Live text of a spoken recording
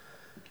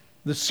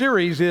The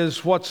series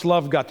is What's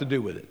Love Got to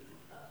Do with It?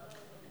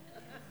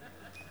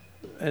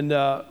 And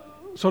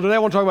so today I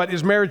want to talk about,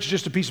 is marriage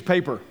just a piece of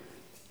paper?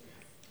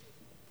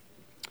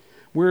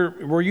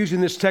 We're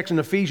using this text in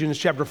Ephesians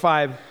chapter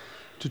 5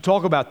 to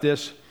talk about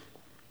this.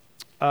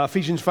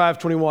 Ephesians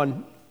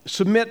 5:21,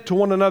 submit to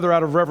one another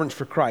out of reverence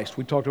for Christ.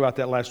 We talked about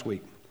that last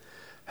week.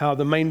 How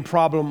the main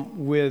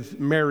problem with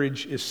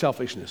marriage is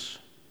selfishness.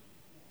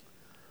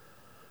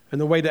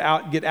 And the way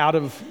to get out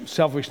of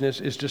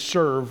selfishness is to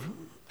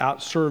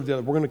outserve the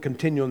other. We're going to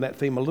continue on that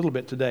theme a little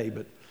bit today,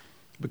 but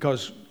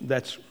because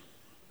that's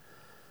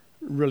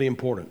really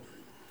important.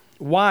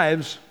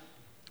 Wives,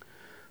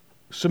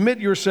 submit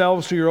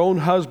yourselves to your own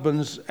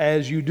husbands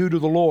as you do to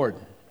the Lord.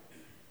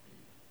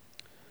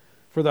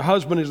 For the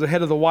husband is the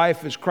head of the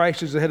wife, as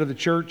Christ is the head of the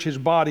church, his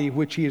body,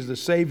 which he is the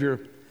Savior.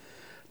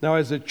 Now,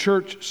 as the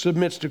church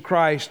submits to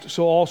Christ,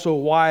 so also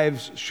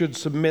wives should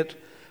submit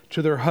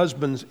to their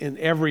husbands in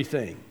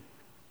everything.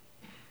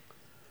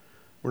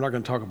 We're not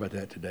going to talk about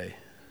that today.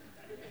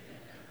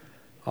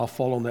 I'll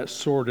fall on that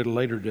sword at a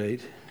later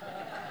date.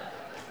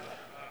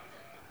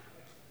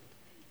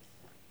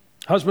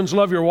 Husbands,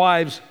 love your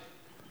wives.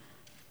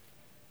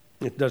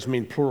 It doesn't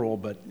mean plural,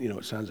 but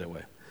it sounds that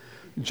way.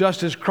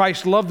 Just as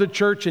Christ loved the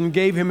church and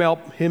gave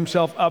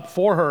himself up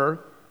for her,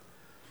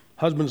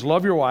 husbands,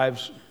 love your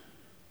wives.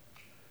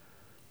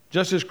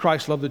 Just as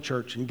Christ loved the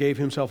church and gave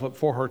himself up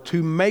for her,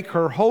 to make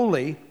her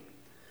holy,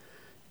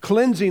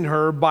 cleansing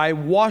her by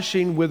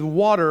washing with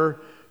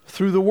water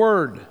through the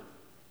word,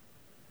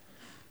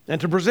 and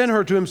to present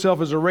her to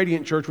himself as a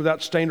radiant church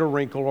without stain or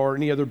wrinkle or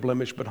any other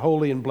blemish, but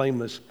holy and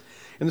blameless.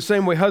 In the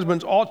same way,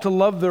 husbands ought to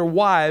love their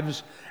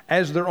wives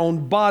as their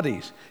own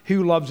bodies. He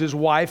who loves his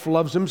wife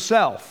loves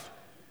himself.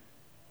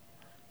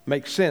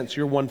 Makes sense.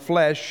 You're one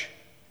flesh,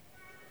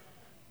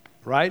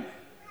 right?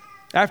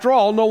 After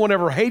all, no one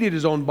ever hated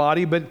his own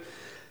body, but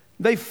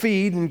they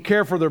feed and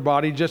care for their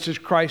body just as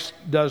Christ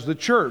does the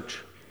church.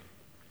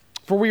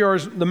 For we are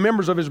the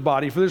members of his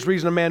body. For this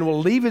reason, a man will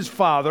leave his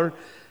father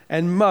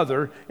and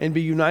mother and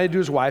be united to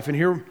his wife. And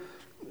here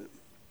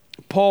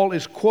Paul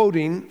is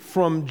quoting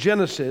from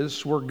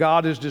Genesis, where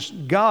God is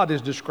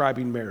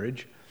describing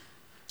marriage.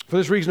 For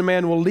this reason, a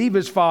man will leave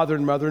his father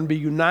and mother and be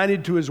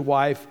united to his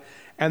wife,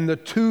 and the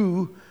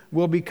two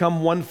will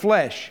become one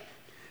flesh.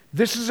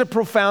 This is a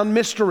profound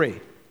mystery.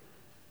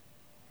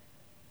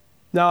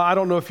 Now, I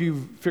don't know if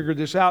you've figured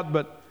this out,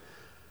 but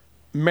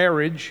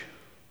marriage,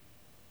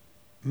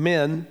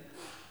 men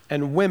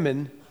and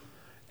women,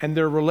 and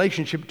their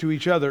relationship to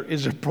each other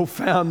is a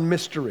profound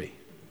mystery.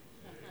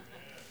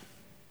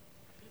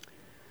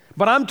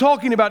 But I'm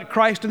talking about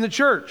Christ and the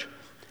church.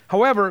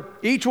 However,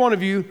 each one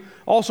of you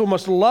also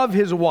must love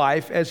his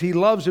wife as he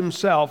loves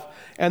himself,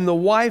 and the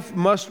wife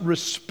must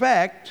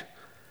respect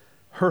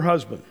her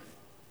husband.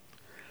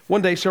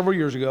 One day, several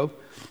years ago,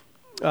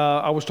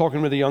 I was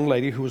talking with a young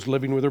lady who was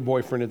living with her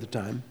boyfriend at the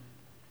time.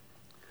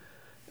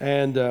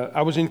 And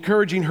I was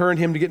encouraging her and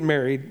him to get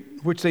married,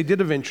 which they did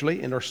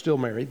eventually and are still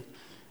married.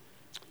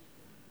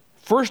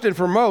 First and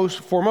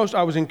foremost,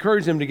 I was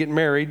encouraging them to get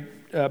married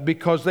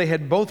because they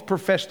had both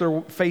professed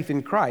their faith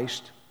in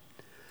Christ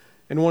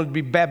and wanted to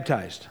be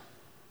baptized.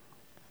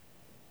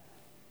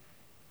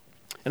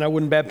 And I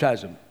wouldn't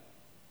baptize them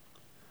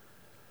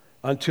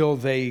until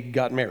they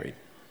got married.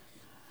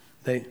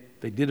 They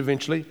did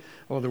eventually.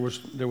 Oh,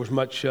 there was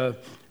much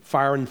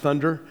fire and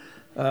thunder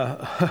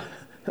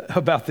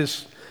about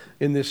this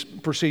in this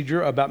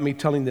procedure, about me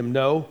telling them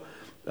no.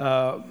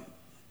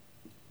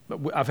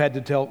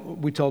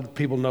 We tell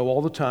people no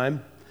all the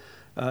time.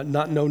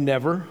 Not no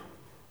never,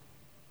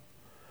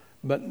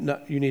 but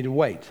you need to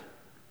wait.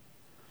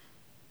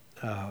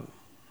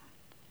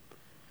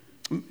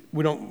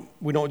 We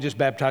don't just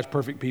baptize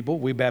perfect people.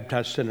 We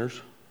baptize sinners,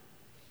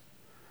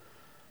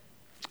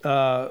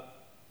 like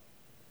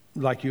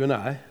you and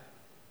I.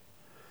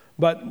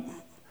 But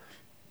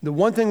the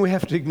one thing we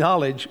have to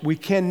acknowledge, we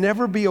can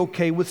never be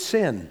okay with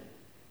sin.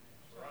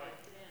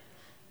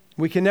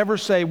 We can never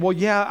say, well,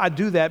 yeah, I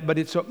do that, but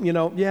it's,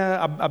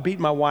 I beat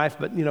my wife,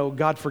 but,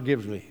 God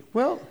forgives me.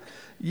 Well,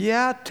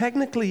 yeah,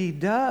 technically he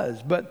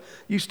does, but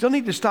you still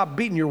need to stop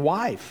beating your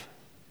wife.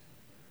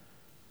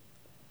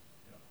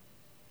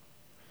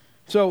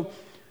 So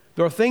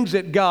there are things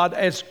that God,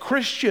 as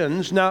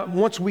Christians, now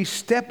once we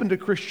step into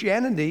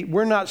Christianity,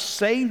 we're not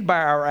saved by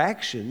our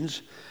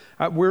actions.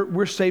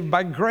 We're saved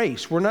by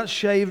grace. We're not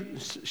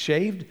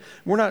shaved.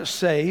 We're not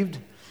saved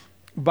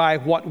by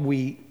what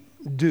we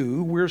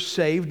do. We're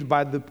saved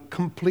by the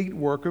complete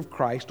work of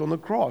Christ on the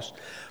cross.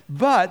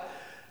 But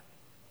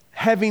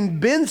having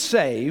been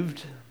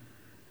saved,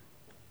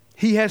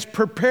 he has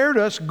prepared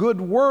us good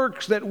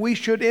works that we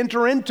should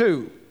enter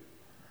into.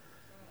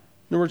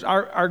 In other words,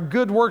 our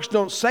good works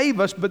don't save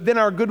us, but then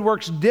our good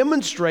works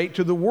demonstrate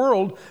to the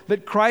world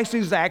that Christ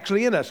is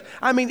actually in us.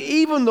 I mean,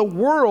 even the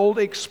world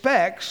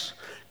expects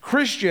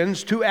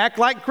Christians to act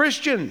like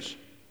Christians.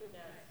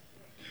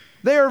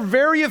 They are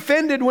very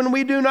offended when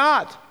we do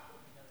not.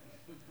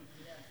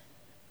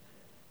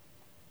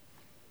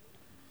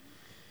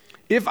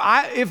 If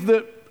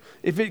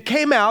if it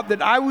came out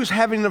that I was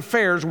having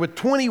affairs with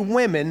 20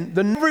 women,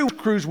 the news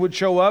crews would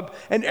show up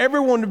and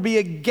everyone would be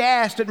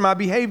aghast at my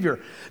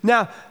behavior.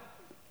 Now,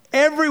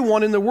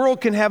 everyone in the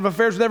world can have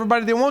affairs with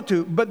everybody they want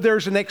to, but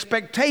there's an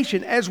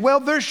expectation, as well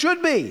there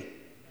should be,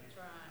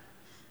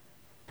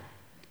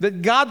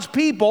 that God's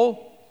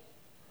people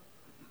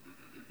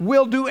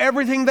will do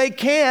everything they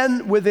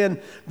can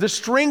within the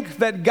strength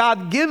that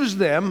God gives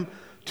them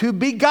to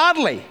be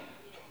godly.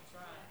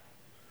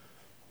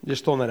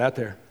 Just throwing that out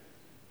there.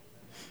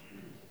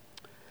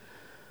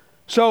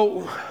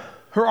 So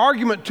her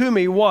argument to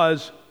me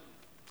was,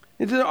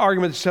 it's an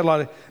argument that said a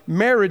lot of,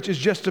 marriage is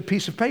just a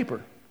piece of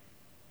paper.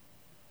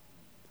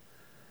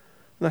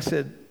 And I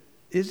said,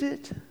 is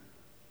it?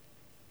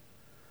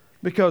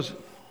 Because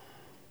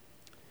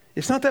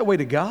it's not that way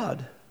to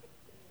God.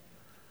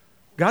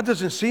 God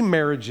doesn't see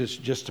marriage as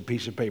just a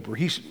piece of paper.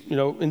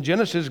 In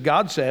Genesis,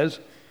 God says,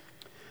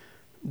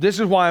 this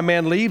is why a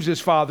man leaves his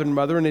father and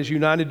mother and is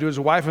united to his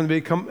wife, and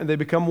they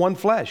become one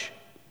flesh.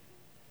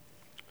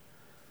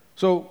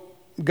 So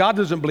God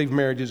doesn't believe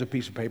marriage is a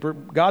piece of paper.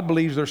 God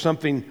believes there's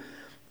something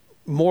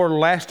more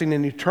lasting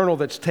and eternal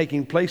that's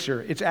taking place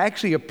here. It's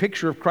actually a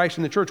picture of Christ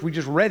in the church. We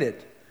just read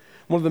it.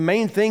 One of the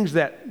main things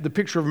that the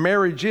picture of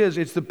marriage is,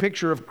 it's the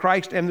picture of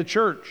Christ and the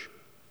church.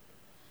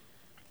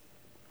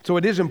 So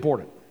it is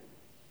important.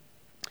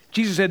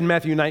 Jesus said in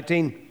Matthew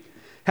 19,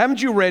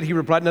 haven't you read, he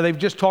replied, now they've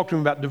just talked to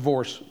him about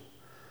divorce.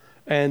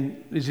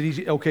 And is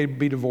it okay to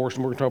be divorced?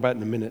 And we're going to talk about it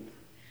in a minute.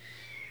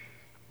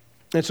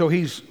 And so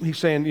he's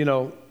saying,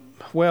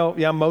 well,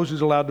 yeah,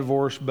 Moses allowed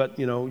divorce, but,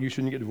 you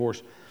shouldn't get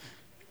divorced.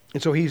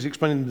 And so he's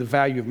explaining the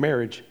value of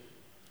marriage.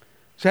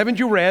 So haven't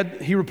you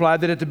read, he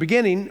replied, that at the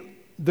beginning,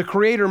 the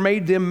Creator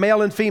made them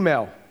male and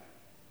female.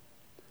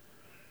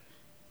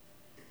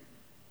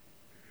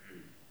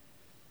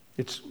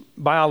 It's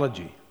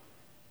biology.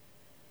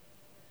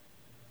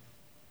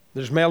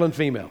 There's male and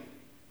female.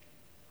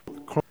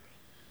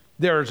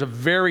 There's a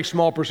very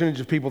small percentage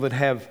of people that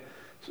have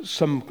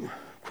some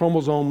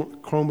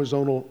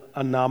chromosomal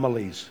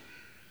anomalies.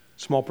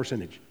 Small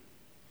percentage.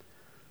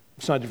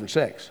 It's not a different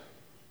sex.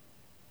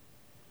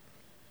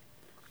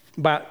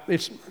 But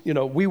it's,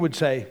 we would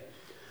say,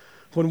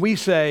 when we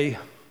say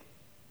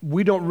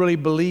we don't really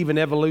believe in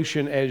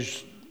evolution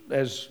as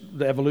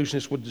the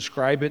evolutionists would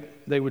describe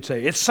it, they would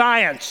say, it's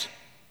science.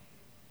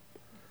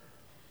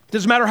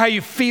 Doesn't matter how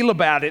you feel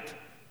about it.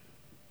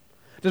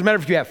 Doesn't matter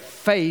if you have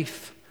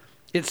faith.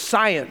 It's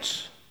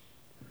science.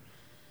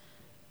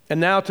 And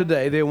now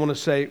today they want to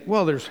say,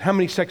 well, how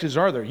many sexes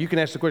are there? You can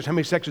ask the question, how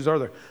many sexes are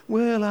there?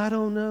 Well, I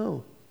don't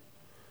know.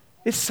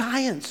 It's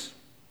science.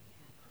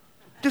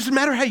 It doesn't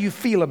matter how you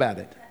feel about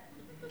it.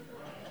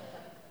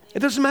 It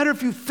doesn't matter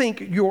if you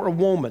think you're a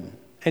woman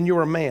and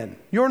you're a man.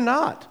 You're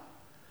not.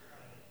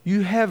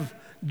 You have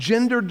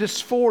gender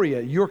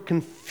dysphoria. You're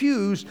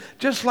confused,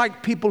 just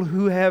like people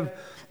who have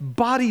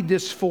body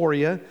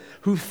dysphoria,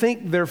 who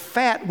think they're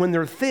fat when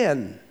they're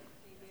thin.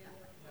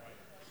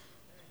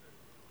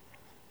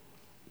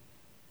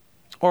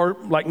 Or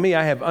like me,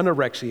 I have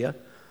anorexia.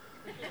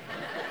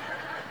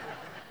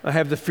 I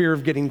have the fear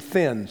of getting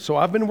thin, so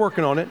I've been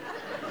working on it.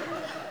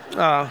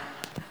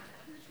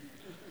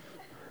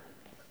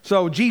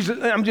 So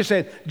Jesus, I'm just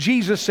saying,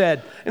 Jesus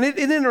said, and it's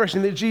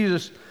interesting that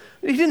Jesus,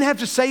 he didn't have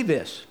to say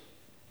this.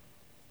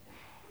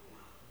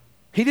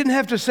 He didn't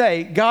have to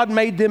say, God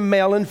made them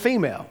male and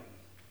female.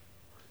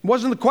 It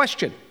wasn't the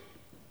question.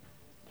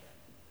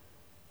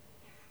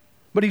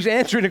 But he's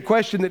answering a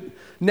question that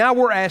now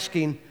we're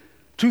asking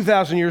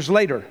 2,000 years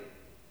later.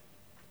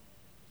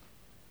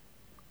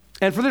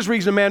 And for this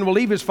reason, a man will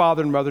leave his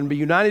father and mother and be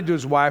united to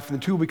his wife, and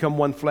the two will become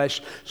one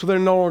flesh. So they're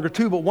no longer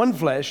two, but one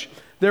flesh.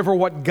 Therefore,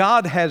 what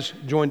God has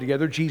joined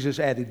together, Jesus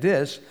added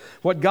this,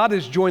 what God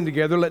has joined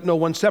together, let no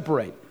one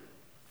separate.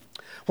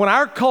 When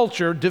our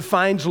culture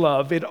defines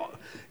love,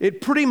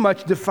 it pretty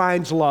much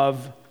defines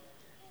love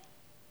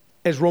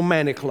as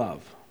romantic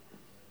love.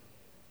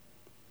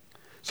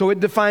 So it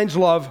defines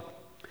love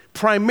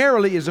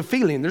primarily as a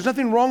feeling. There's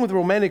nothing wrong with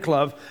romantic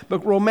love,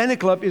 but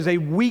romantic love is a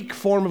weak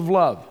form of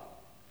love.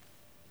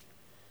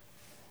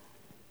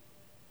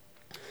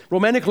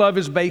 Romantic love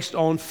is based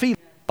on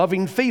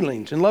loving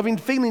feelings, and loving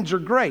feelings are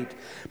great,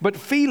 but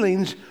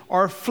feelings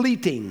are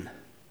fleeting.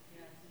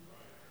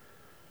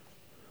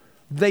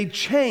 They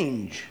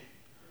change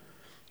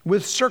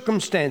with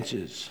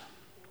circumstances.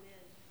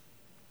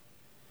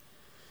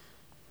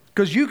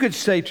 Because you could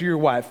say to your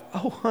wife,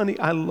 oh, honey,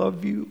 I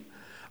love you.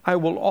 I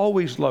will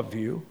always love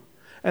you.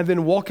 And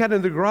then walk out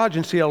in the garage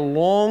and see a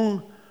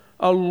long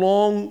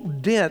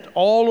dent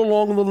all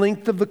along the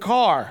length of the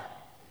car.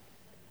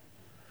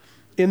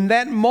 In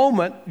that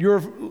moment, your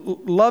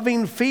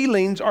loving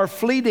feelings are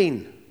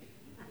fleeting.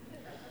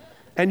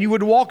 And you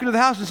would walk into the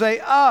house and say,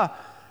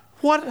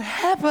 what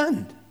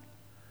happened?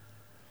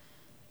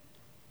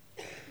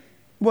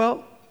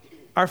 Well,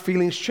 our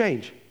feelings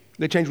change.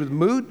 They change with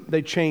mood.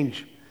 They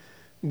change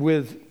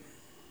with,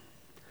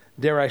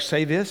 dare I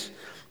say this,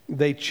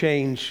 they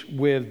change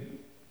with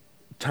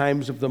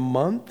times of the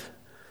month.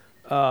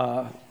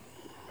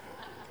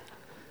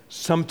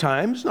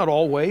 sometimes, not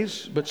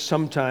always, but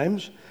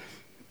sometimes,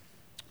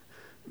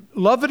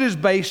 love that is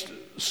based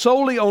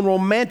solely on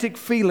romantic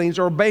feelings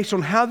or based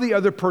on how the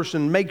other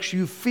person makes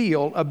you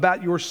feel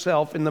about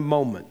yourself in the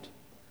moment.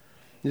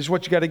 This is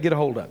what you got to get a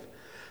hold of.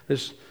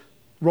 This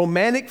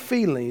romantic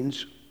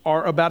feelings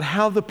are about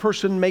how the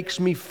person makes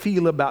me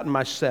feel about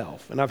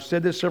myself. And I've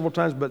said this several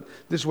times, but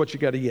this is what you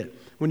got to get.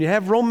 When you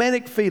have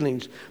romantic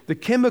feelings, the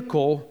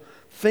chemical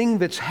thing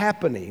that's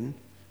happening,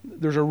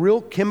 there's a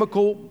real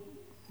chemical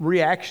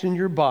reaction in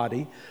your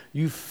body.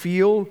 You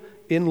feel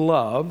in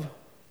love,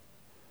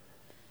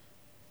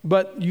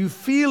 but you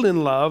feel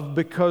in love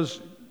because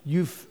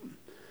you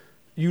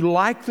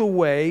like the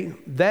way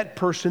that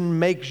person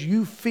makes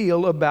you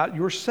feel about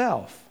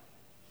yourself.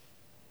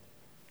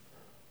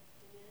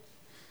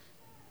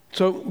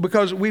 So,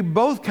 because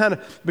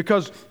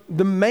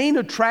the main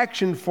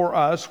attraction for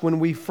us when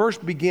we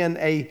first begin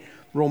a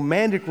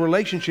romantic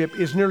relationship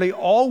is nearly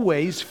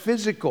always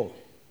physical.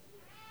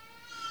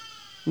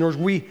 In other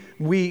words,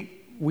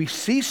 we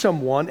see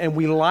someone and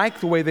we like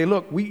the way they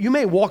look. You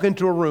may walk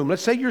into a room,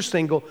 let's say you're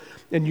single,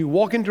 and you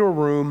walk into a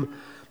room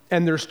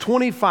and there's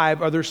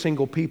 25 other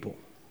single people.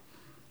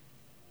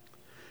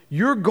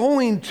 You're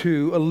going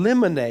to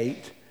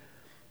eliminate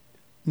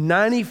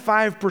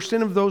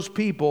 95% of those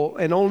people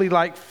and only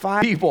like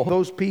 5 people,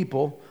 those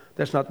people,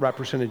 that's not the right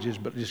percentages,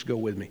 but just go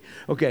with me.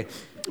 Okay,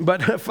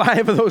 but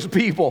 5 of those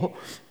people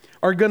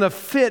are going to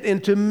fit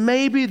into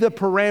maybe the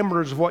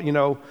parameters of what,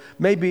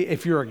 maybe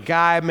if you're a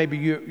guy, maybe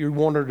you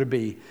want her to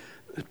be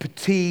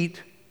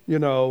petite,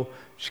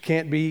 she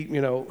can't be,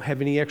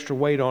 have any extra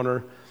weight on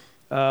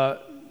her.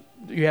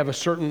 You have a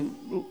certain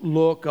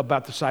look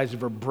about the size of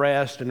her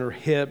breast and her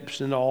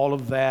hips and all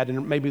of that,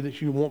 and maybe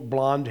that you want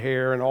blonde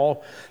hair and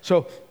all.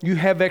 So you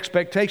have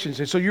expectations,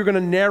 and so you're going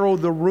to narrow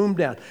the room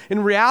down.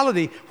 In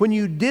reality, when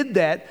you did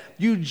that,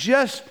 you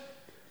just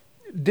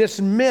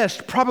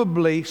dismissed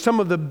probably some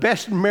of the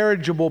best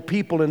marriageable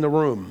people in the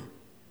room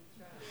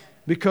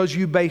because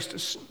you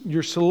based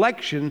your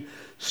selection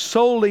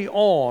solely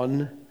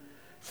on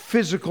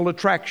physical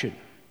attraction.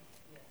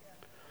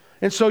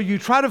 And so you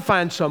try to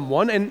find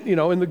someone, and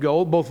in the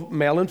goal, both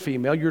male and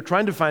female, you're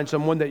trying to find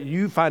someone that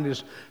you find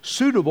is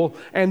suitable,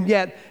 and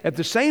yet at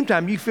the same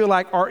time you feel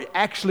like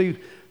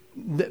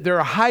they're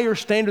a higher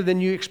standard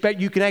than you expect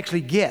you can actually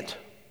get.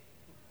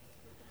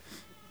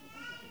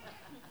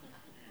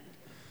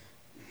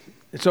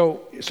 And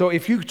so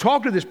if you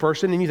talk to this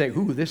person and you think,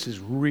 "Ooh, this is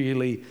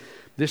really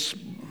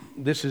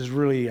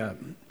a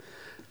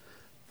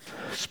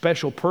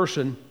special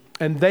person,"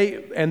 and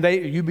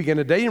you begin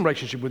a dating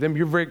relationship with them,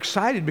 you're very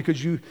excited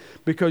because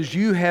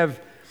you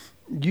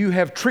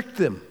have tricked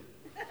them.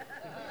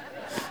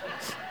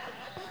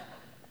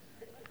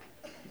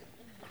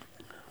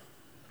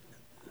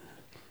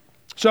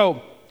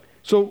 So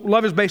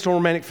love is based on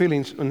romantic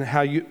feelings and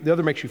how the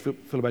other makes you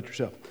feel about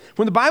yourself.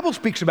 When the Bible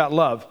speaks about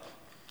love,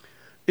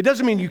 it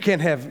doesn't mean you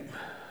can't have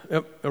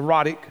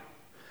erotic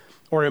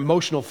or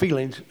emotional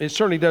feelings. It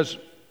certainly does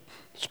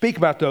speak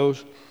about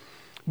those,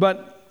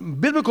 but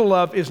biblical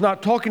love is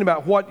not talking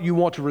about what you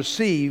want to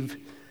receive,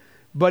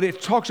 but it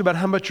talks about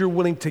how much you're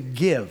willing to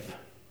give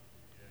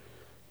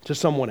to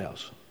someone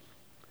else.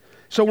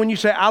 So when you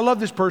say, "I love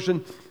this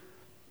person,"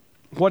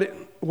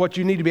 what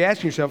you need to be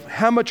asking yourself,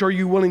 how much are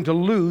you willing to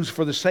lose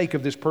for the sake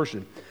of this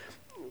person?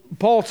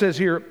 Paul says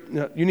here,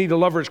 you need to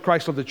love her as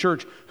Christ loved the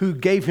church, who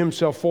gave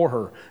himself for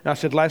her. And I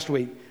said last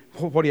week,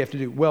 what do you have to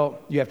do? Well,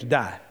 you have to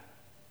die.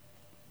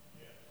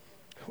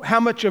 How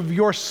much of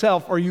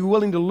yourself are you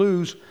willing to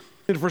lose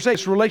to forsake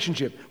this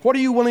relationship? What are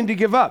you willing to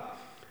give up?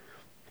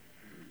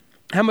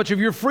 How much of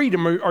your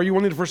freedom are you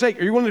willing to forsake?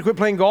 Are you willing to quit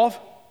playing golf?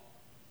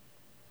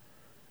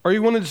 Are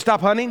you willing to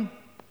stop hunting?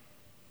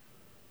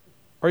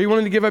 Are you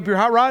willing to give up your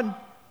hot rod?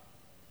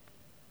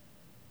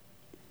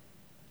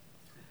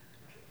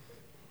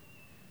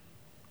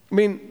 I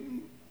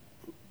mean,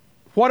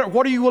 what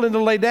are you willing to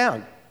lay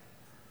down?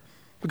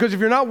 Because if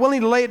you're not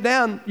willing to lay it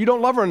down, you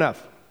don't love her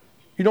enough.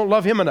 You don't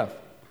love him enough.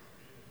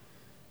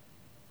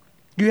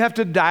 You have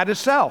to die to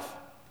self.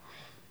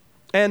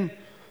 And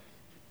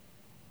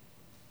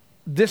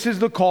this is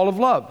the call of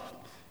love.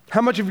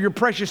 How much of your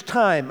precious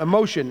time,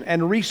 emotion,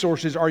 and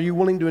resources are you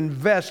willing to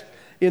invest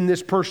in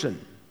this person?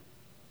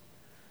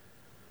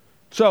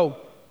 So,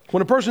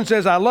 when a person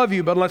says, "I love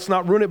you, but let's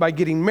not ruin it by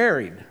getting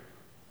married,"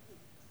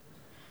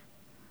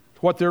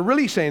 what they're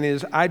really saying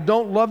is, "I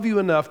don't love you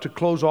enough to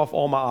close off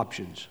all my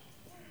options.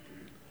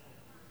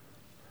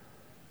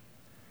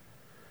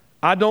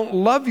 I don't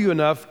love you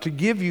enough to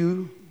give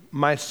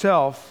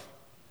myself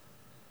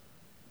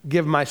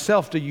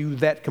to you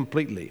that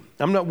completely.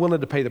 I'm not willing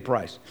to pay the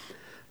price.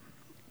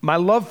 My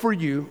love for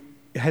you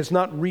has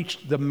not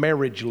reached the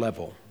marriage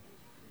level.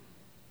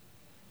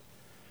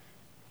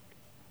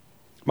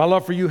 My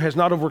love for you has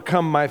not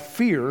overcome my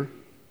fear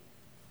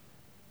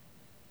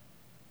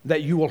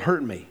that you will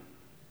hurt me."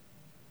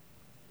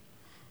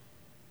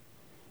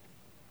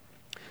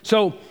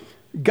 So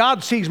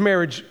God sees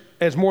marriage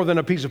as more than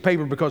a piece of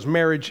paper because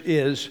marriage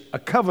is a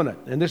covenant.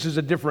 And this is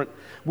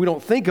we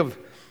don't think of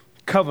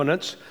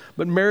covenants,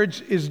 but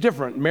marriage is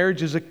different.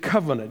 Marriage is a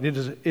covenant.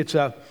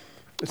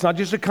 It's not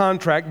just a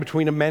contract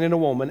between a man and a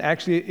woman.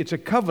 Actually, it's a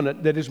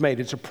covenant that is made.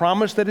 It's a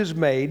promise that is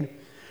made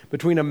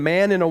between a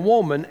man and a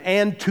woman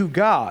and to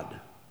God.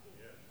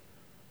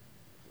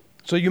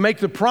 So you make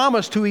the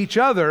promise to each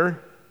other,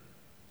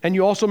 and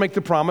you also make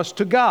the promise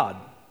to God.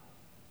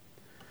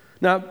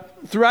 Now,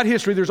 throughout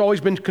history, there's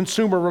always been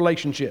consumer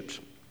relationships.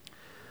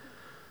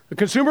 The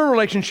consumer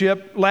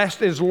relationship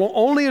lasts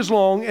only as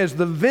long as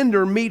the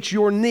vendor meets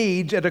your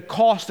needs at a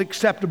cost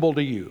acceptable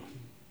to you.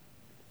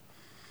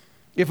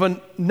 If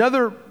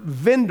another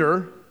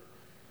vendor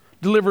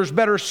delivers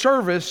better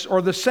service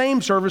or the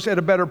same service at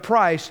a better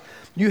price,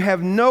 you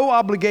have no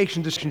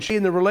obligation to stay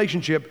in the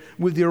relationship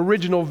with the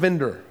original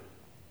vendor.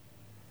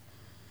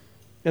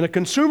 In a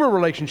consumer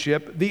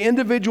relationship, the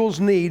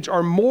individual's needs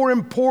are more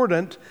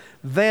important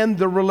than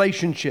the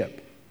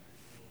relationship.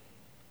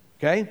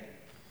 Okay?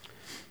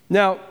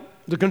 Now,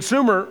 the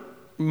consumer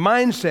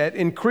mindset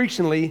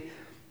increasingly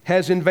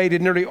has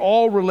invaded nearly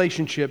all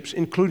relationships,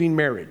 including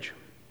marriage.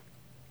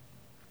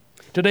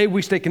 Today,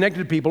 we stay connected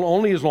to people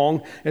only as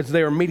long as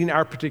they are meeting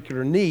our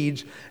particular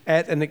needs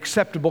at an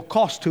acceptable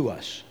cost to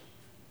us.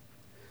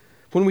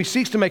 When we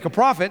cease to make a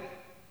profit,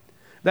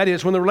 that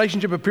is, when the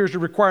relationship appears to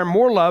require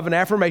more love and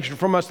affirmation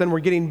from us than we're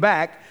getting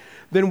back,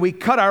 then we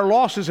cut our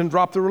losses and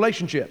drop the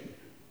relationship.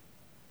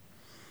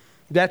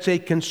 That's a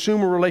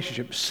consumer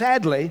relationship.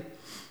 Sadly,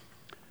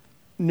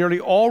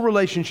 nearly all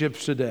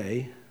relationships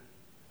today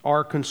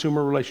are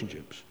consumer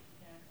relationships.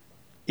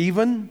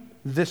 Even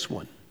this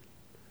one,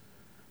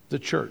 the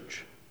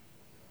church.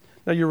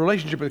 Now, your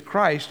relationship with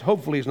Christ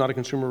hopefully is not a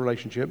consumer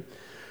relationship,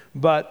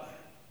 but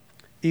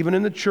even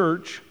in the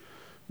church,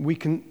 we're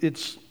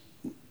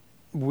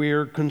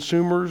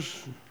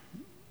consumers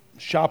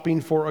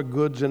shopping for a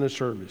goods and a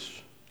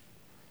service.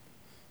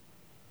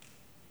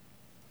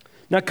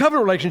 Now,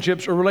 covenant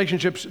relationships are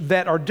relationships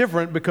that are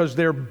different because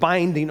they're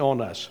binding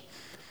on us.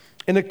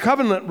 In a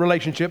covenant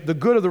relationship, the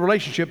good of the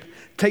relationship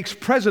takes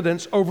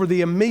precedence over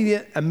the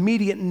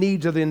immediate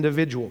needs of the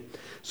individual.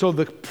 So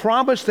the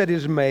promise that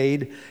is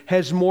made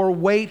has more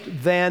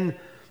weight than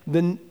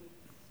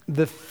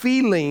the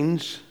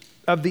feelings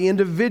of the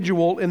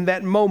individual in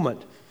that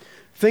moment.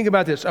 Think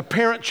about this. A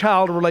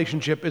parent-child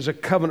relationship is a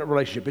covenant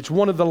relationship. It's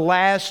one of the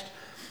last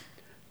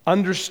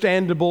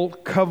understandable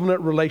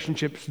covenant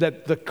relationships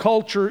that the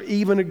culture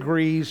even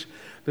agrees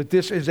that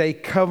this is a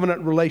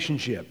covenant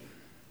relationship.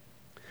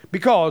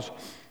 Because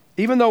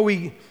even though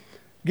we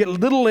get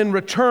little in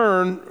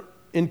return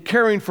in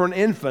caring for an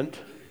infant,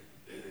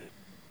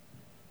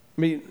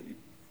 I mean,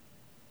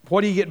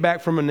 what do you get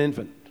back from an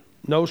infant?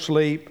 No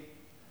sleep,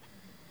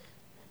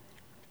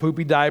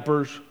 poopy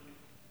diapers.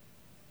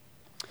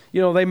 You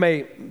know,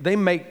 they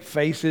make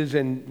faces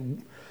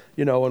and,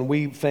 you know, and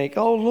we think,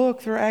 oh,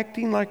 look, they're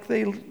acting like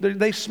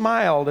they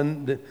smiled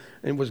and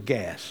it was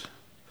gas,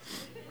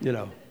 you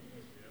know.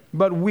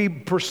 But we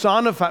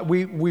personify,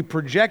 we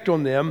project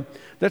on them.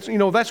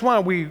 That's why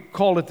we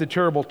call it the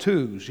terrible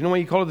twos. You know why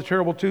you call it the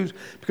terrible twos?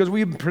 Because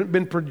we've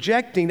been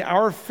projecting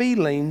our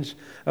feelings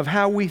of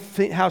how we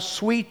think, how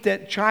sweet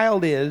that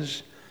child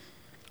is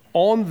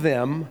on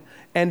them,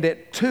 and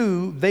at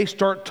 2, they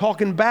start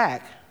talking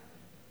back.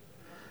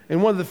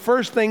 And one of the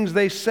first things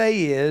they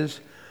say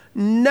is,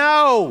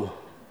 no.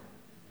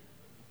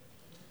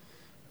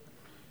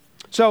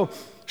 So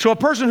a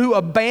person who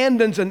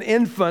abandons an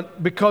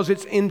infant because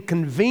it's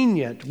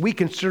inconvenient, we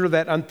consider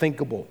that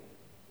unthinkable.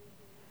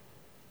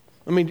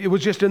 I mean, it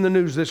was just in the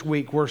news this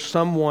week where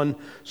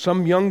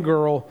some young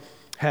girl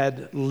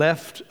had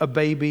left a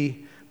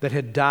baby that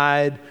had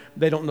died.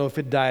 They don't know if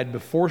it died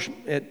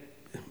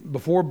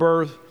before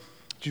birth.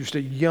 Just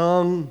a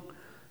young,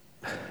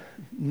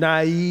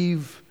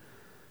 naive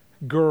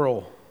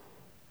girl,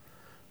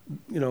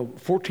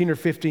 14 or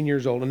 15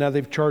 years old, and now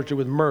they've charged her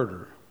with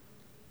murder.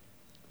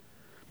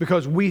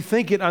 Because we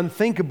think it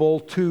unthinkable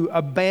to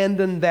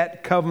abandon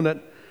that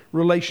covenant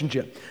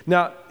relationship.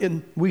 Now,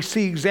 we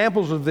see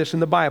examples of this in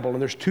the Bible,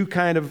 and there's 2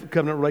 kinds of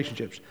covenant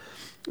relationships.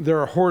 There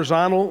are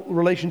horizontal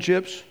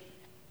relationships.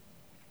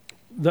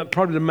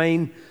 Probably the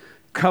main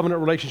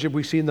covenant relationship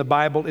we see in the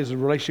Bible is the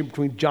relationship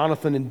between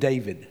Jonathan and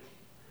David.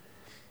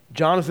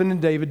 Jonathan and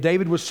David.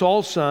 David was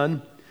Saul's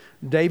son.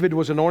 David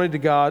was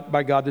anointed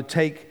by God to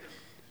take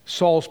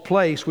Saul's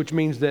place, which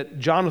means that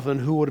Jonathan,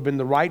 who would have been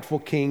the rightful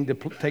king to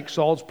take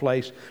Saul's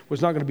place,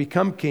 was not going to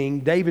become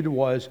king. David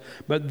was.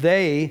 But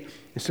they,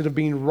 instead of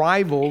being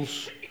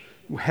rivals,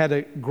 had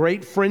a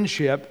great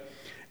friendship,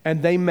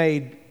 and they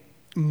made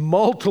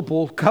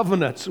multiple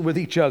covenants with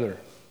each other.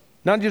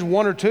 Not just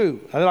 1 or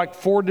 2. Like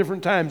 4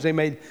 different times they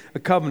made a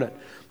covenant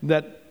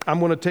that I'm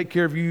going to take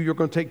care of you, you're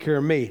going to take care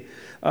of me.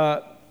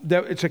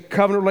 It's a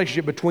covenant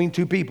relationship between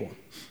 2 people.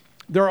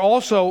 There are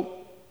also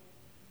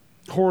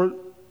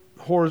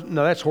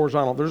no, that's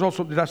horizontal. There's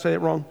also, did I say it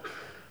wrong?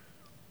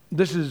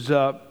 This is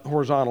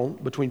horizontal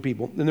between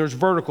people. And there's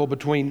vertical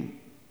between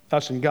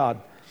us and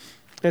God.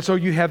 And so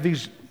you have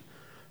these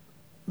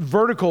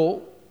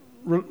vertical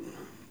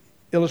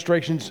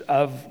illustrations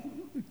of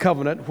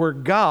covenant where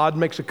God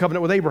makes a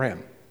covenant with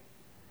Abraham.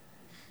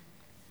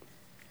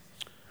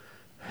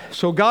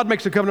 So God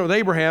makes a covenant with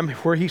Abraham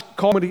where he's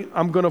called me,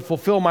 I'm going to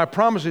fulfill my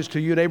promises to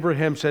you. And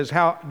Abraham says,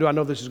 how do I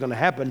know this is going to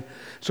happen?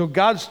 So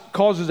God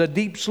causes a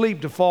deep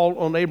sleep to fall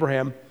on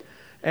Abraham,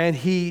 and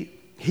he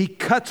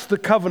cuts the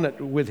covenant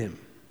with him.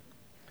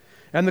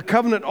 And the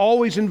covenant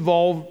always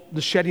involved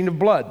the shedding of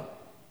blood.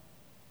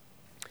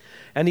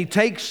 And he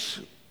takes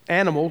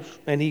animals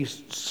and he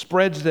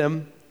spreads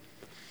them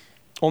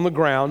on the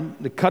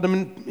ground, to cut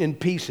them in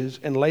pieces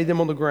and lay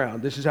them on the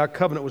ground. This is how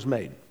covenant was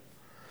made.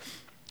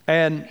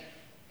 And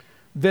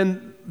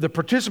then the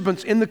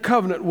participants in the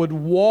covenant would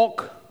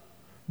walk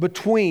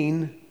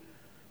between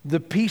the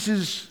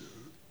pieces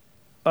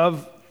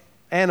of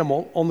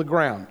animal on the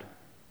ground.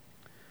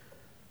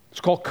 It's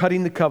called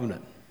cutting the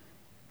covenant.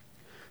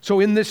 So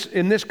in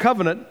this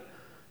covenant,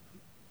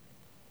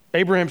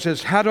 Abraham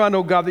says, how do I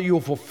know, God, that you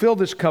will fulfill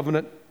this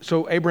covenant?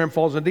 So Abraham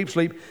falls in a deep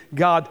sleep.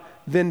 God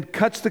then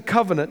cuts the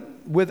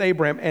covenant with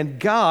Abraham, and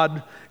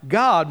God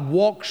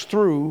walks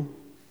through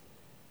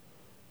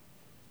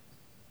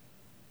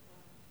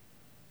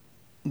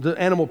the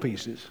animal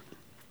pieces.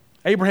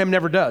 Abraham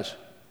never does.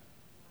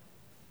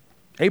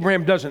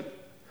 Abraham doesn't.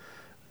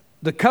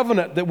 The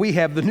covenant that we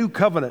have, the new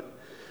covenant,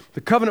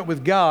 the covenant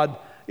with God,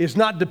 is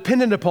not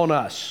dependent upon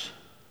us.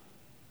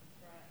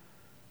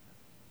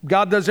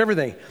 God does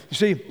everything. You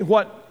see,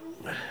 what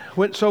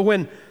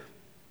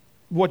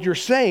you're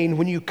saying,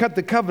 when you cut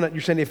the covenant,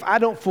 you're saying, if I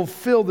don't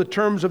fulfill the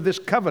terms of this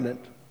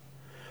covenant,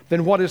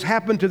 then what has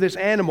happened to this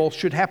animal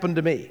should happen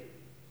to me.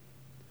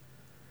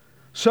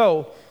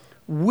 So,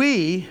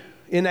 we,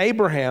 in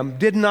Abraham,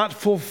 did not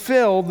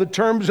fulfill the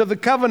terms of the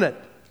covenant.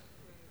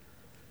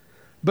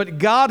 But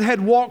God had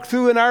walked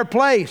through in our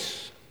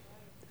place.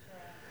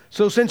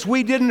 So since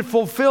we didn't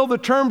fulfill the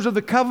terms of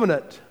the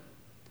covenant,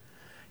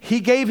 He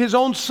gave His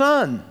own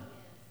Son,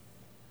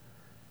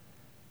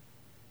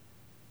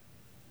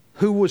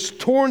 who was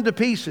torn to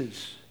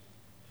pieces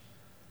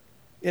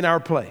in our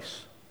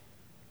place.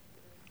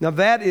 Now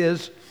that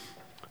is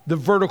the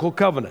vertical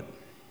covenant.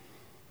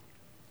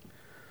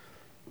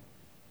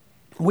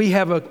 We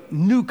have a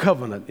new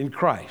covenant in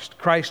Christ.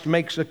 Christ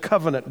makes a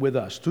covenant with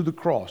us through the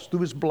cross,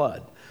 through His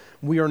blood.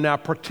 We are now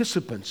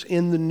participants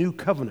in the new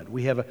covenant.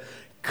 We have a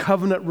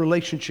covenant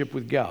relationship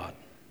with God.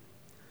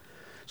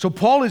 So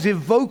Paul is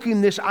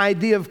evoking this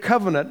idea of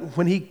covenant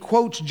when he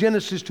quotes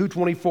Genesis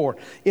 2:24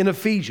 in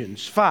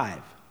Ephesians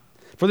 5.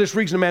 For this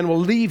reason, a man will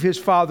leave his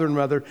father and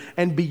mother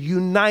and be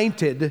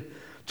united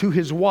to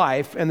his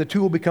wife, and the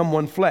two will become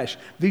one flesh.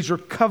 These are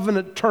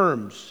covenant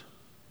terms.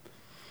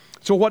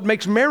 So what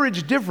makes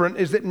marriage different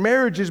is that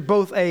marriage is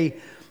both a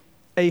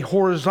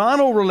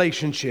horizontal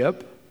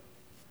relationship,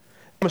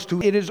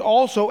 it is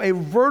also a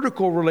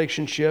vertical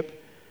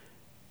relationship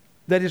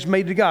that is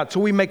made to God. So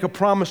we make a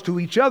promise to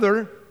each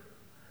other,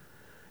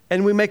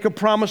 and we make a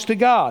promise to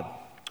God.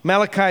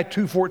 Malachi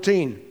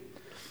 2:14.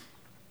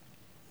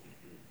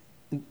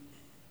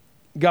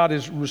 God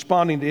is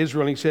responding to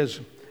Israel, and He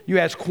says, you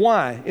ask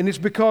why? And it's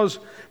because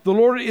the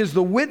Lord is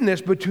the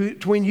witness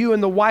between you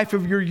and the wife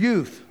of your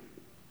youth.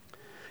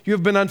 You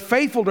have been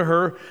unfaithful to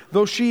her,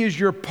 though she is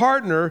your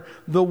partner,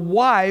 the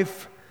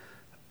wife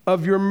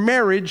of your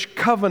marriage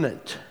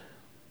covenant.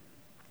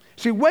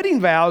 See,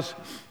 wedding vows,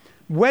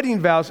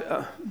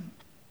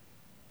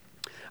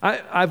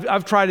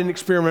 I've tried an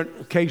experiment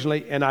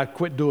occasionally, and I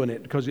quit doing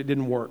it because it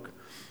didn't work,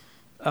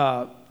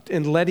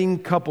 in letting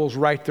couples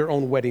write their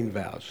own wedding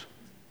vows.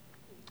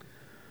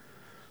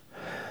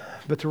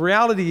 But the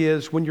reality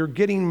is, when you're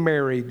getting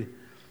married,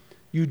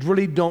 you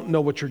really don't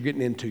know what you're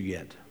getting into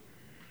yet.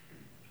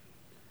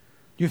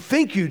 You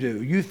think you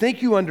do. You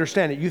think you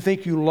understand it. You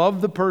think you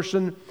love the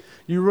person.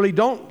 You really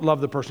don't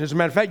love the person. As a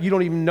matter of fact, you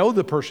don't even know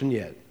the person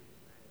yet.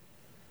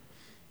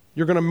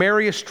 You're going to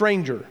marry a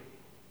stranger.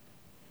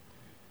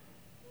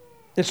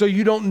 And so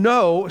you don't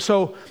know.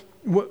 So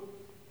you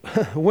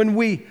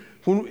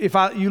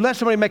let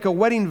somebody make a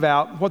wedding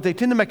vow, what they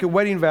tend to make a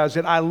wedding vow is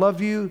that I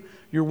love you,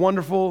 you're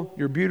wonderful,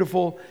 you're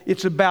beautiful.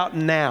 It's about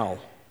now.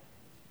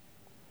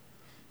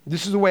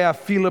 This is the way I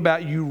feel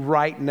about you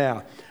right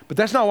now. But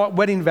that's not what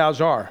wedding vows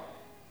are.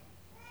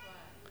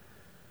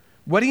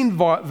 Wedding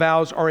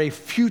vows are a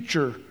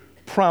future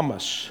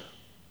promise.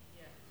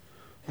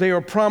 They are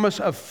a promise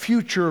of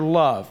future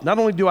love. Not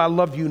only do I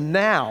love you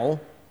now,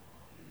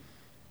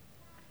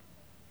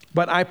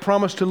 but I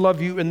promise to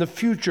love you in the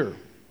future.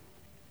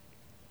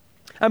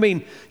 I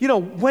mean,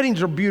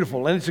 weddings are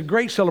beautiful, and it's a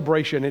great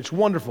celebration. It's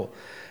wonderful.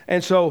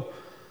 And so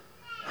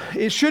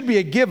it should be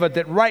a given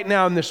that right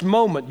now in this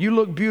moment, you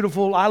look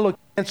beautiful, I look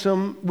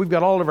handsome, we've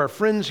got all of our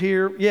friends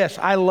here. Yes,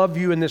 I love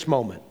you in this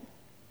moment.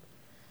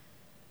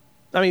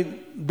 I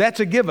mean, that's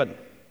a given.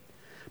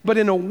 But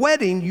in a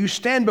wedding, you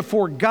stand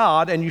before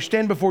God and you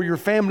stand before your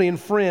family and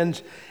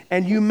friends,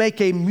 and you make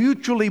a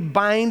mutually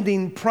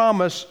binding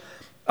promise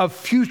of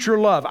future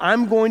love.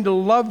 I'm going to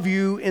love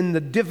you in the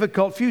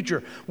difficult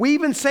future. We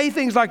even say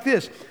things like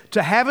this: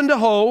 to have and to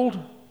hold,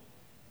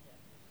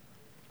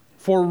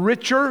 for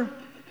richer,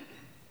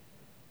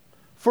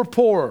 for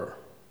poorer.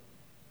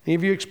 Any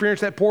of you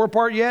experienced that poorer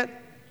part yet?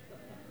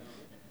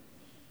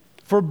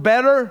 For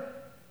better,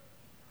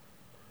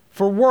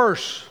 for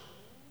worse.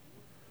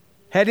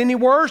 Had any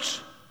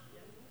worse?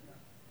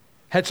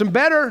 Had some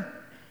better.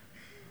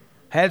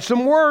 Had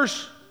some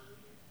worse.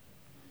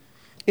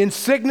 In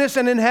sickness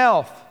and in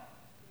health.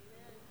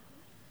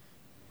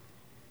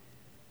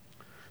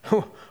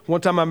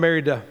 One time I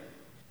married an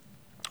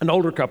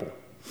older couple.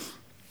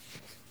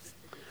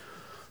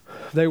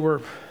 They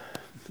were,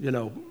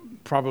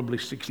 probably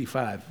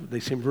 65. They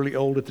seemed really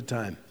old at the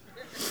time.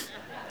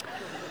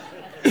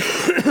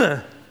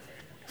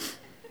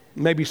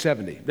 Maybe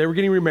 70. They were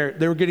getting remarried.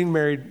 They were getting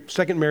married,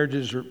 second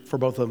marriages for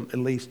both of them at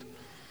least.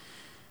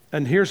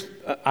 And here's,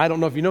 I don't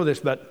know if you know this,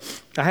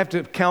 but I have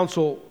to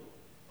counsel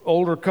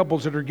older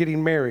couples that are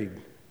getting married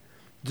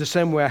the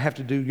same way I have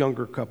to do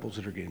younger couples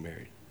that are getting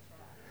married.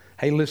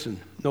 Hey, listen,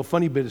 no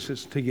funny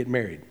business to get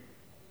married.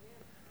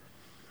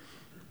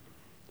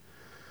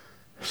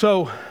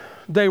 So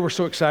they were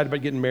so excited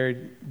about getting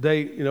married.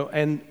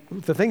 And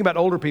the thing about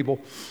older people,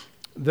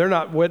 they're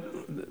not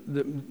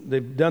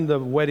they've done the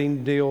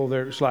wedding deal.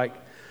 It's like,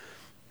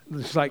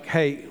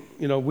 hey,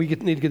 we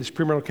need to get this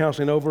premarital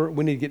counseling over.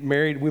 We need to get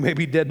married. We may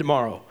be dead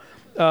tomorrow.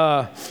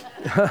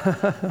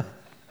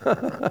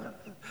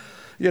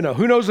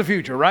 Who knows the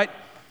future, right?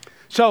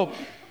 So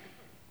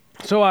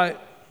I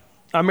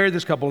married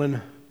this couple,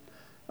 and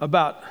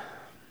about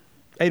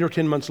 8 or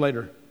 10 months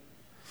later,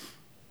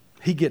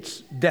 he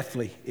gets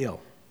deathly ill.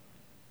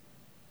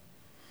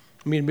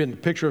 Been a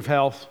picture of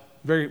health,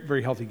 very,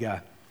 very healthy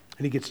guy,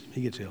 and he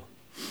gets ill.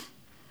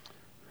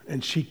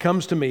 And she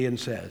comes to me and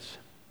says,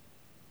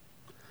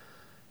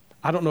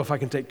 I don't know if I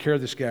can take care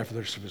of this guy for the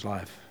rest of his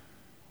life.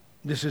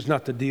 This is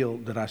not the deal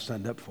that I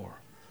signed up for.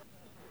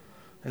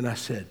 And I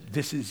said,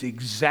 this is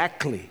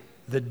exactly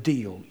the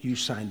deal you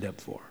signed up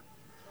for.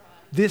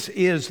 This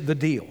is the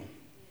deal.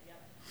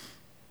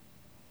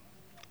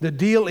 The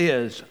deal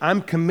is,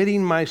 I'm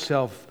committing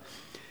myself,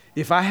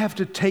 if I have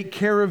to take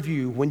care of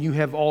you when you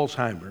have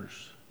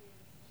Alzheimer's,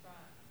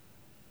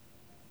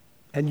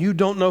 and you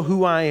don't know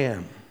who I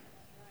am,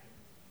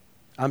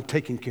 I'm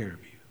taking care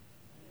of you.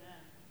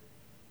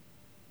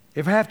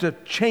 If I have to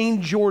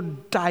change your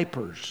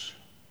diapers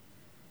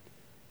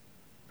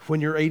when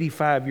you're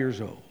 85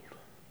 years old,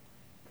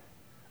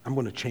 I'm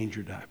going to change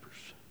your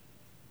diapers.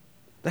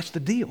 That's the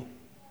deal.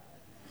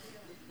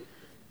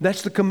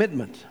 That's the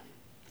commitment.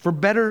 For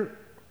better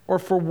or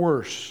for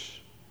worse,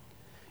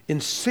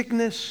 in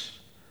sickness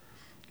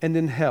and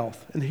in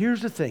health. And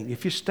here's the thing,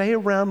 if you stay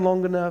around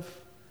long enough,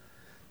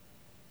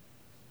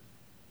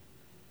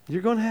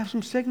 you're going to have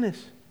some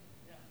sickness.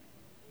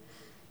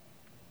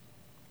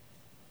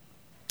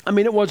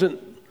 It wasn't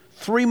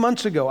 3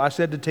 months ago I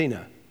said to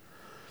Tina,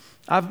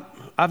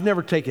 I've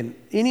never taken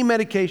any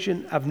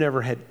medication. I've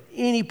never had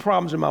any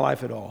problems in my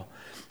life at all.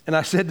 And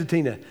I said to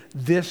Tina,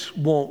 this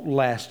won't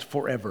last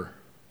forever.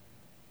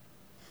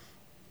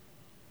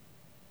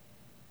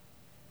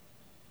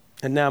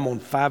 And now I'm on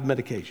 5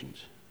 medications.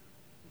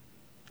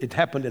 It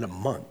happened in a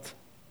month.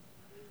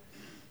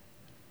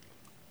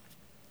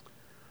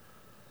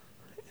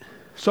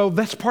 So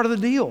that's part of the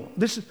deal.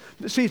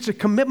 It's a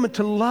commitment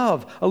to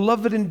love, a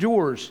love that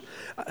endures.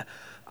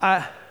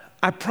 I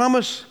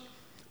promise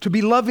to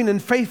be loving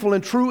and faithful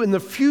and true in the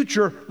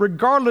future,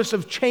 regardless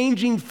of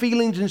changing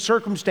feelings and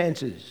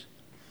circumstances.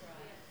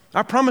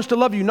 I promise to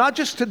love you, not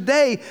just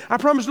today. I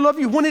promise to love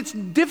you when it's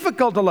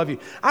difficult to love you.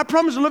 I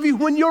promise to love you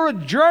when you're a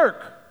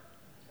jerk.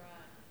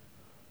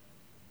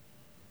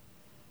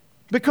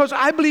 Because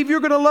I believe you're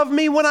going to love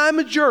me when I'm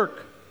a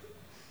jerk.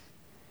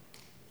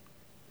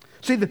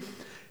 See,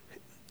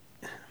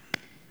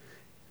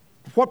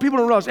 what people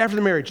don't realize after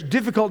the marriage,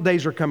 difficult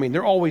days are coming.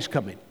 They're always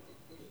coming.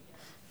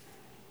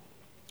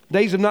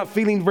 Days of not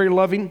feeling very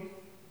loving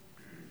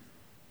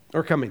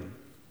are coming.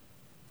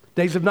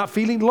 Days of not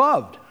feeling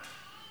loved.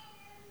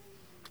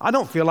 I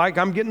don't feel like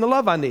I'm getting the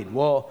love I need.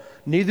 Well,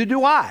 neither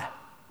do I.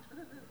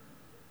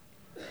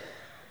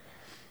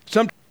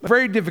 Some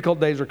very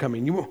difficult days are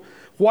coming.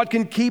 What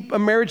can keep a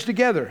marriage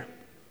together?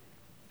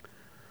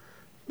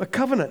 A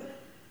covenant.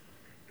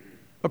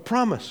 A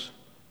promise.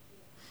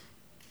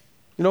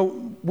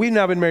 We've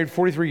now been married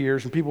 43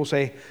 years, and people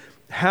say,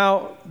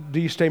 how do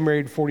you stay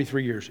married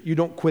 43 years? You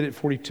don't quit at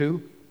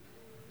 42.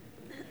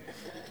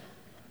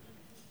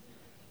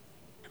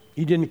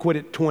 You didn't quit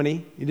at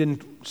 20. You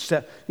didn't,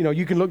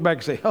 you can look back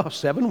and say,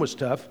 7 was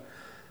tough.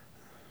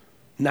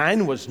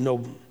 9 was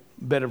no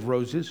bed of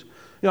roses.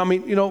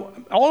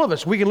 All of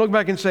us, we can look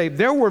back and say,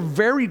 there were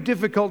very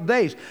difficult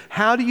days.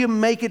 How do you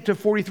make it to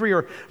 43?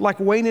 Or like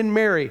Wayne and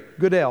Mary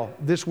Goodell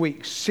this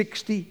week,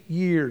 60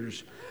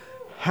 years.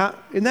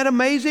 Isn't that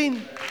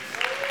amazing?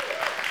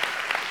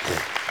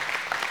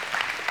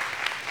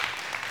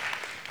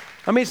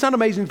 It's not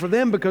amazing for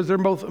them because they're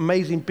both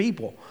amazing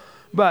people.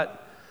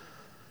 But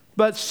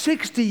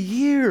 60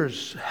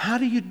 years, how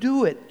do you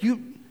do it?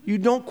 You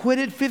don't quit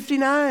at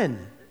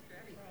 59.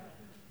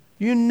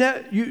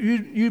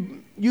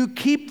 You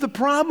keep the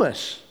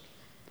promise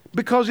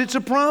because it's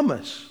a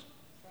promise.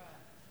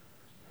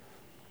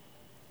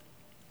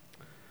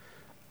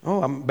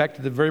 Oh, I'm back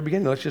to the very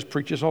beginning. Let's just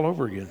preach this all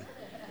over again.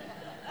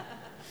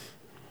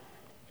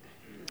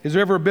 Is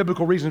there ever a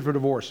biblical reason for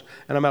divorce?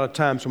 And I'm out of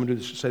time, so I'm going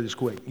to say this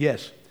quick.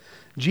 Yes.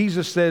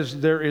 Jesus says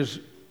there is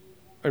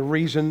a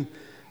reason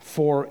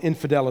for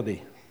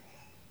infidelity.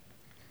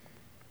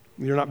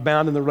 You're not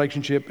bound in the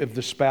relationship if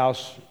the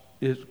spouse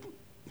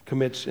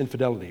commits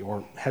infidelity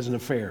or has an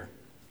affair.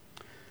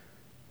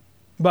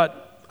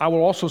 But I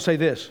will also say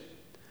this.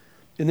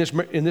 In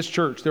this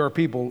church, there are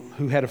people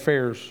who had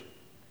affairs,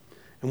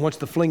 and once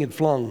the fling had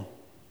flung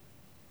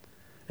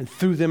and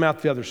threw them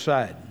out the other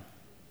side,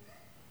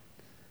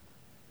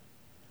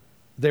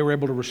 they were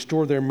able to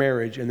restore their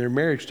marriage, and their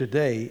marriage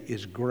today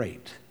is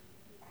great.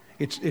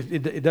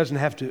 It doesn't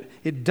have to.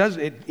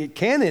 It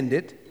can end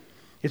it.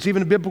 It's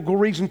even a biblical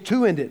reason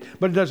to end it,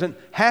 but it doesn't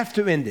have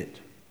to end it.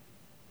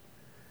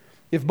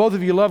 If both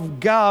of you love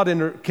God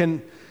and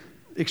can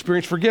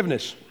experience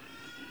forgiveness.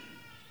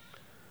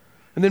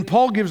 And then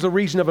Paul gives the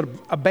reason of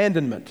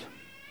abandonment.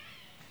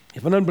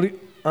 If an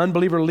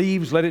unbeliever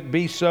leaves, let it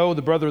be so.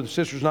 The brother or the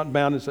sister is not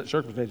bound in such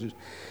circumstances.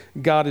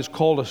 God has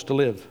called us to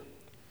live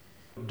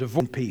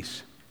divorce and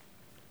peace.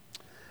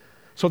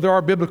 So there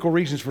are biblical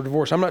reasons for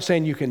divorce. I'm not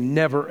saying you can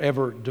never,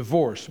 ever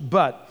divorce,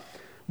 but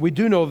we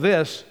do know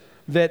this,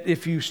 that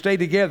if you stay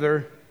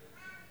together,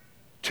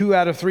 2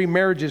 out of 3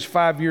 marriages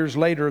 5 years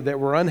later that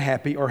were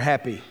unhappy are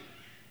happy.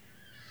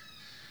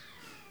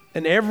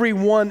 And every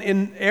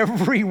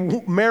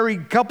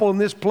married couple in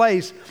this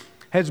place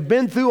has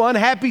been through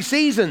unhappy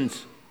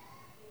seasons.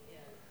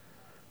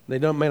 They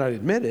may not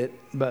admit it,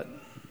 but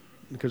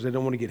because they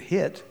don't want to get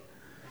hit.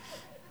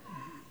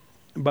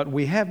 But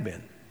we have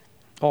been,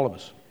 all of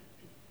us.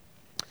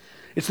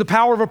 It's the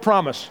power of a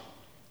promise.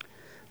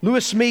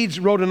 Lewis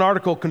Smedes wrote an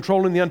article,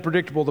 Controlling the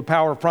Unpredictable, The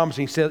Power of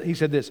Promising. He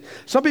said this: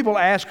 some people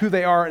ask who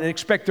they are and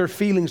expect their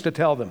feelings to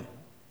tell them.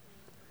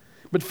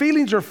 But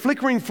feelings are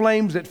flickering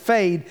flames that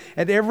fade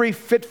at every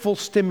fitful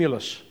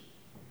stimulus.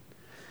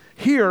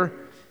 Here,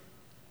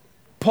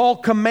 Paul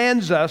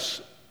commands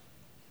us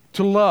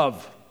to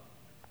love.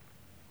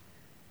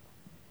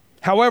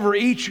 However,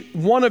 each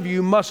one of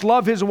you must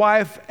love his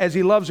wife as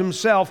he loves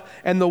himself,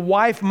 and the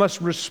wife must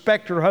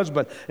respect her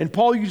husband. And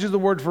Paul uses the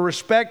word for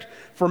respect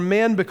for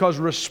men because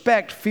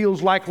respect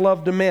feels like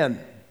love to men.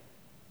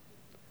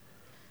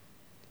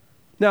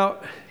 Now,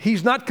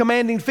 he's not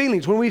commanding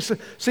feelings. When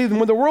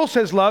when the world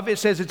says love, it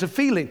says it's a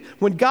feeling.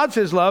 When God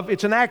says love,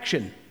 it's an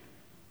action.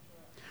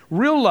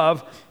 Real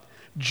love,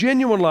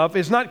 genuine love,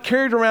 is not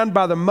carried around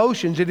by the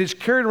motions. It is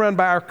carried around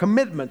by our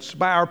commitments,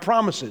 by our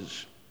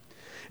promises.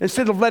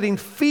 Instead of letting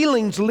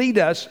feelings lead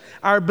us,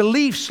 our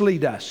beliefs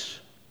lead us.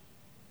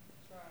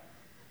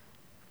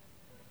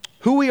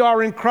 Who we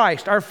are in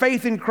Christ, our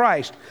faith in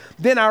Christ.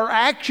 Then our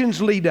actions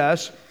lead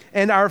us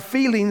and our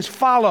feelings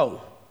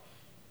follow.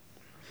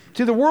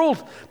 See, the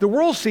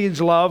world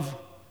sees love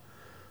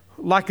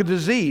like a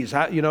disease,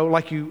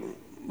 like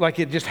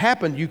it just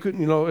happened. You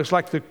couldn't, it's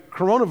like the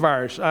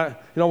coronavirus.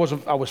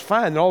 I was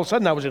fine, and all of a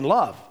sudden I was in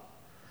love.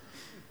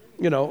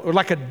 Or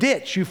like a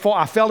ditch.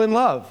 I fell in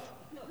love.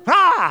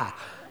 Ah!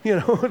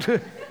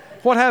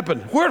 What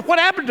happened? What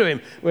happened to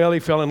him? Well, he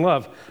fell in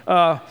love.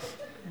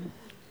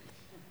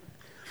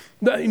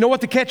 You know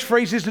what the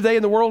catchphrase is today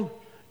in the world?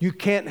 You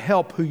can't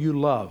help who you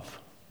love.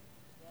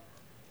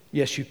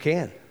 Yes, you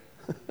can.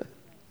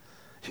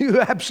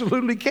 You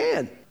absolutely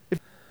can.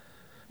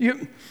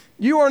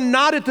 You are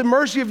not at the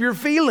mercy of your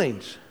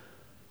feelings.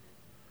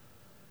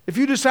 If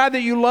you decide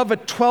that you love a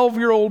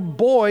 12-year-old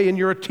boy and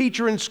you're a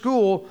teacher in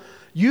school,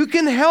 you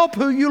can help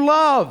who you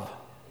love.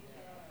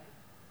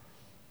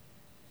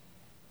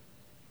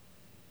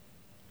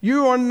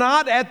 You are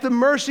not at the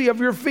mercy of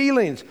your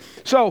feelings.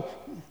 So,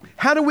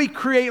 how do we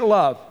create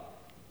love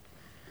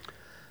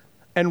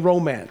and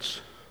romance?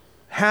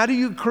 How do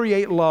you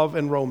create love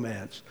and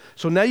romance?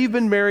 So now you've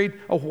been married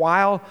a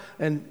while,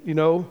 and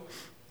you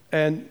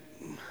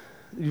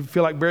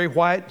feel like Barry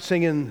White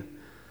singing,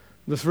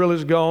 "The thrill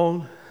is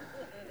gone.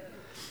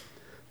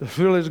 The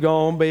thrill is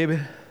gone, baby."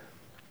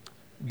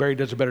 Barry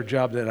does a better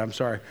job than that, I'm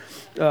sorry.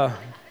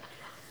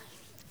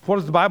 What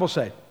does the Bible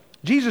say?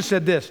 Jesus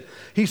said this.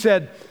 He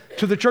said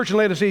to the church in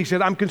Laodicea, he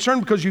said, "I'm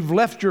concerned because you've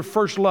left your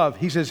first love."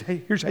 He says,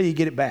 hey, here's how you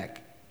get it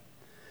back.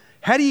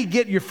 How do you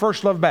get your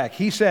first love back?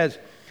 He says,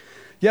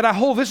 "Yet I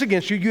hold this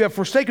against you. You have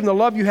forsaken the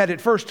love you had at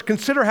first.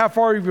 Consider how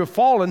far you have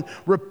fallen.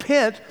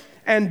 Repent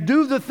and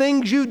do the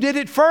things you did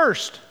at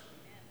first."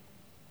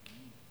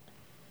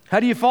 How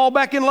do you fall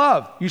back in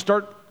love? You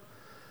start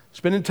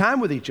spending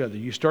time with each other.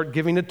 You start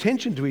giving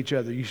attention to each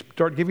other. You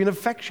start giving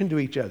affection to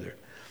each other.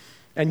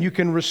 And you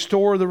can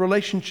restore the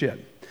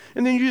relationship.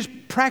 And then you just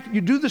practice,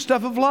 you do the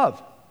stuff of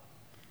love.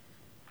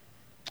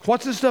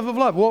 What's the stuff of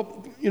love?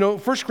 Well, 1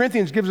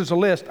 Corinthians gives us a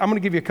list. I'm going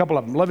to give you a couple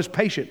of them. Love is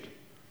patient.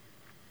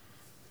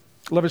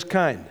 Love is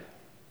kind.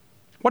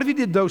 What if you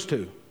did those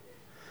two?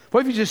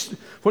 What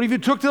if you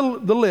took the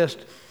list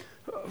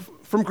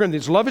from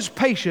Corinthians? Love is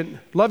patient,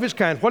 love is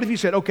kind. What if you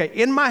said, okay,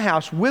 in my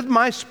house with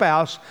my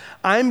spouse,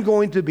 I'm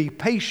going to be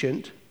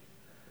patient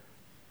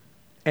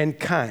and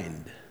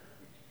kind?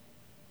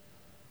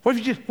 What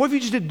if you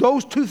just did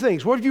those two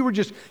things? What if you were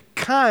just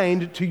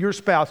kind to your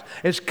spouse?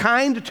 As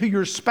kind to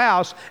your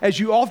spouse as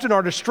you often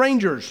are to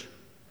strangers.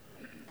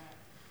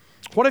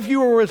 What if you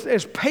were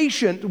as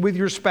patient with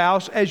your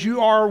spouse as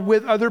you are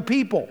with other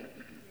people?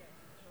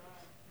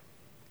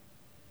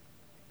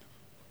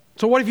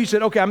 So what if you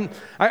said, okay,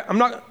 I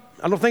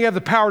don't think I have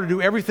the power to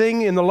do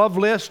everything in the love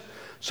list,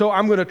 so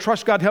I'm going to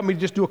trust God to help me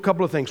just do a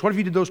couple of things. What if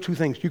you did those two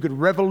things? You could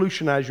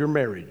revolutionize your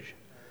marriage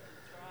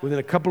within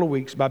a couple of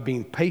weeks by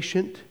being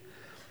patient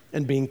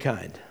and being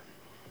kind.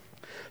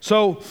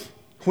 So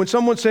when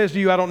someone says to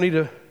you, I don't need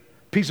a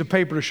piece of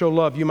paper to show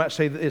love, you might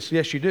say this,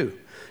 yes, you do.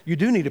 You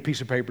do need a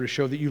piece of paper to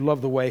show that you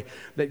love the way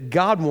that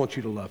God wants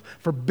you to love,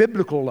 for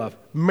biblical love,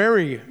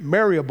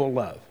 marriable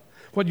love.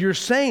 What you're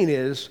saying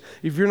is,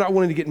 if you're not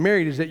willing to get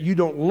married, is that you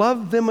don't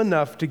love them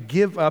enough to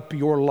give up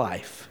your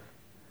life.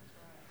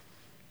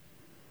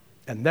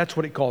 And that's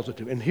what it calls it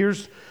to. And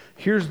here's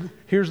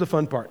the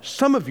fun part.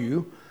 Some of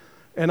you,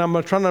 and I'm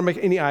trying not to make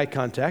any eye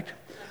contact,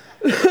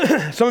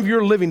 some of you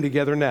are living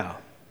together now.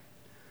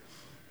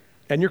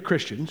 And you're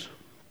Christians.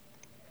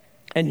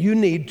 And you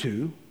need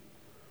to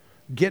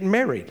get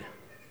married.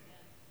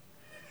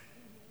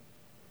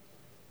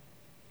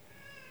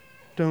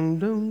 Dun,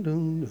 dun,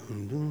 dun,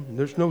 dun, dun.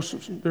 There's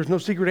no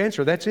secret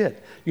answer. That's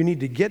it. You need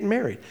to get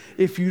married.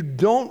 If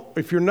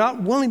you're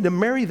not willing to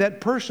marry that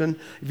person,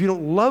 if you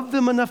don't love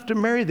them enough to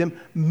marry them,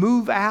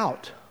 move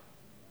out.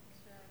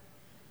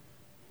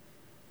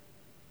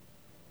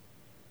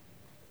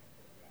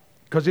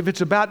 Because if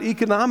it's about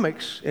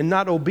economics and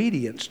not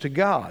obedience to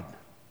God,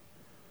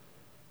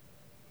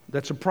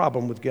 that's a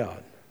problem with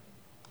God.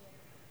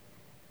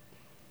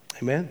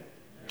 Amen?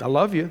 I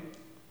love you.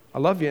 I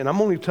love you, and I'm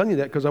only telling you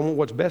that because I want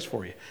what's best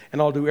for you. And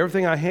I'll do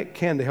everything I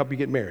can to help you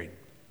get married.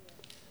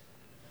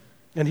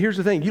 And here's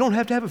the thing. You don't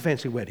have to have a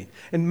fancy wedding.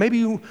 And maybe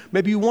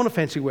you want a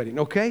fancy wedding,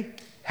 okay?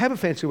 Have a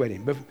fancy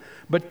wedding.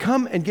 But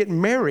come and get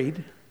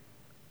married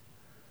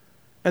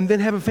and then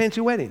have a fancy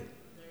wedding.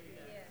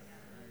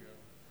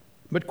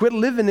 But quit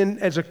living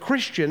as a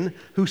Christian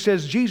who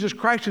says, Jesus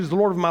Christ is the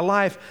Lord of my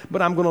life,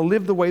 but I'm going to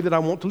live the way that I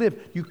want to live.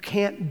 You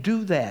can't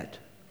do that.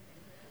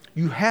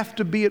 You have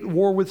to be at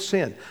war with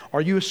sin. Are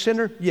you a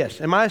sinner?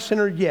 Yes. Am I a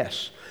sinner?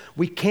 Yes.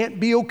 We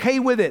can't be okay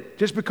with it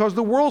just because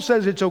the world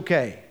says it's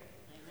okay. Amen.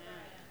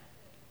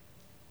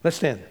 Let's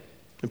stand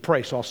and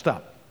pray, so I'll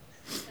stop.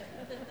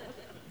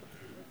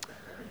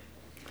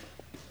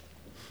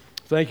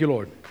 Thank you,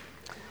 Lord.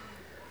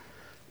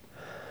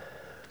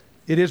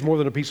 It is more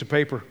than a piece of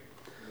paper.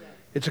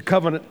 It's a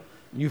covenant.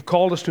 You've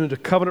called us to a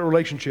covenant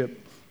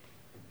relationship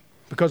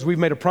because we've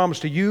made a promise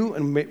to you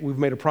and we've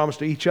made a promise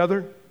to each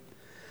other.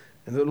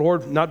 And that,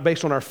 Lord, not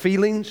based on our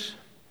feelings,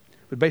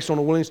 but based on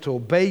a willingness to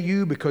obey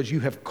you because you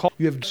have called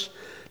us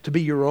to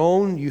be your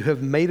own. You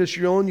have made us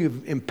your own.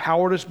 You've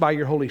empowered us by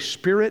your Holy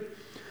Spirit.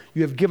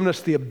 You have given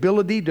us the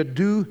ability to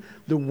do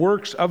the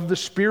works of the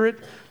Spirit,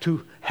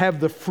 to have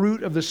the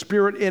fruit of the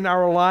Spirit in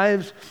our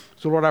lives.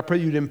 So, Lord, I pray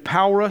you'd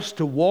empower us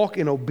to walk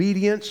in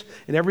obedience.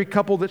 And every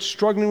couple that's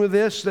struggling with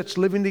this, that's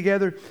living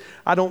together,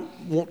 I don't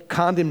want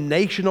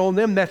condemnation on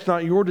them. That's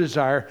not your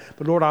desire.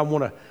 But, Lord,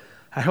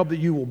 I hope that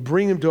you will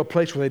bring them to a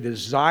place where they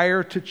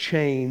desire to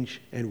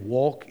change and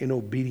walk in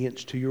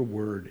obedience to your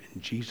word.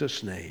 In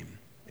Jesus' name,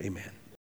 amen.